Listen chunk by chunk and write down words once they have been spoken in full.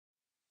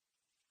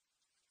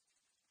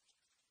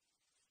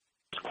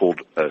It's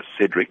called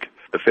Cedric.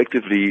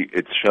 Effectively,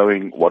 it's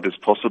showing what is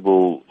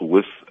possible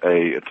with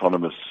a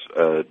autonomous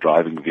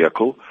driving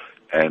vehicle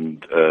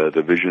and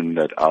the vision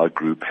that our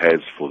group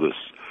has for this.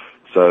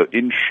 So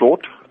in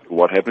short,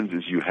 what happens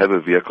is you have a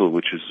vehicle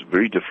which is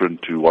very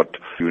different to what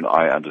you and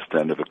I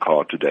understand of a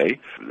car today.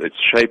 Its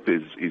shape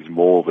is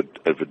more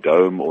of a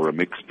dome or a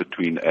mix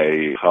between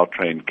a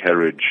powertrain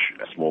carriage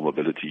small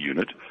mobility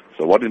unit.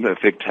 So what in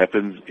effect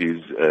happens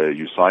is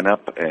you sign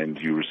up and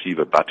you receive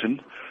a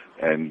button,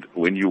 and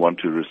when you want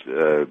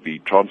to be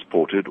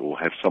transported or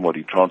have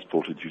somebody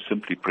transported, you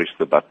simply press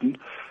the button.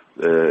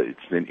 It's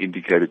then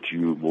indicated to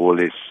you more or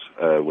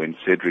less when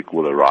Cedric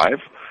will arrive.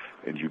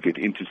 And you get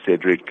into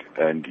Cedric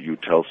and you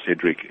tell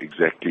Cedric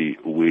exactly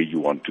where you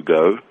want to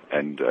go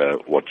and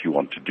what you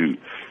want to do.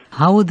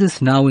 How would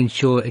this now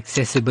ensure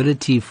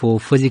accessibility for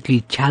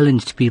physically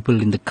challenged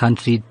people in the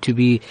country to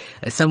be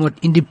somewhat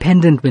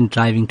independent when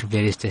driving to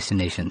various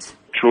destinations?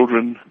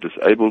 Children,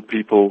 disabled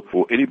people,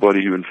 or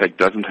anybody who in fact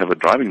doesn't have a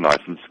driving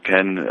license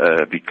can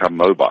become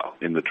mobile.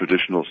 In the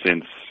traditional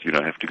sense, you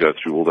don't have to go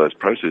through all those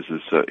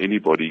processes, so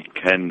anybody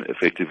can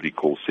effectively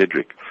call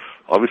Cedric.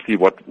 Obviously,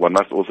 what one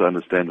must also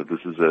understand that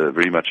this is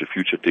very much a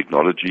future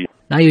technology.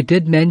 Now, you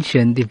did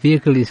mention the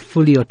vehicle is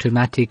fully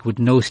automatic with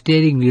no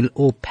steering wheel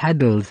or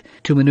paddles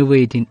to maneuver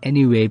it in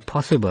any way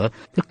possible.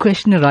 The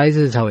question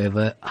arises,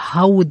 however,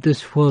 how would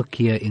this work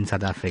here in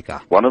South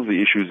Africa? One of the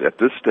issues at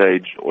this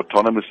stage,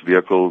 autonomous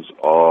vehicles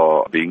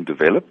are being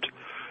developed,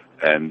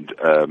 and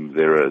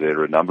there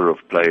are a number of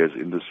players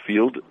in this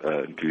field,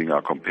 including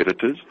our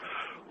competitors.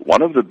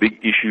 One of the big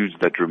issues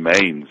that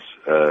remains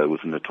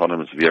with an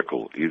autonomous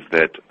vehicle is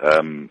that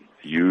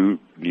you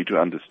need to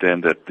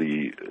understand that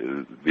the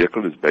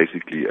vehicle is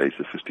basically a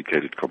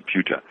sophisticated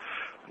computer.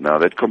 Now,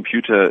 that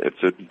computer at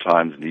certain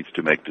times needs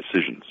to make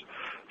decisions.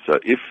 So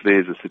if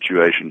there's a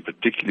situation,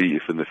 particularly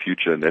if in the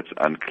future, and that's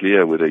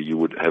unclear whether you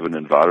would have an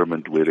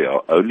environment where there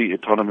are only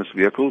autonomous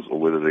vehicles or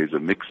whether there's a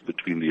mix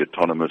between the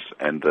autonomous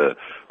and the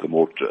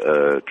more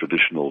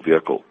traditional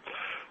vehicle.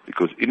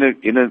 Because in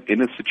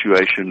a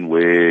situation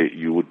where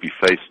you would be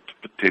faced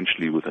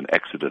potentially with an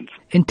accident.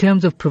 In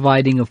terms of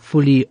providing a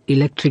fully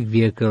electric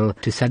vehicle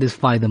to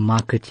satisfy the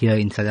market here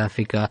in South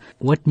Africa,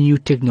 what new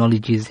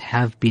technologies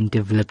have been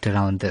developed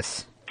around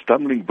this?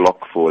 Stumbling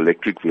block for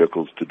electric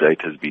vehicles to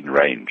date has been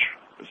range.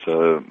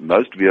 So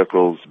most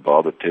vehicles,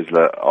 bar the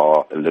Tesla,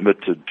 are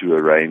limited to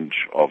a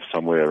range of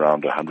somewhere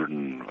around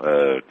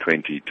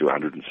 120 to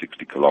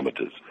 160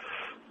 kilometers.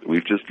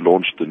 We've just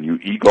launched the new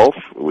e-Golf,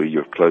 where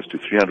you're close to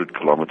 300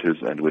 kilometers,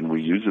 and when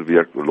we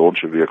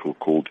launch a vehicle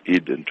called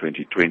ID in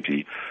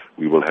 2020,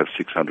 we will have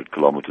 600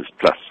 kilometers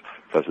plus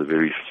a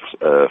very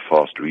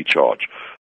fast recharge.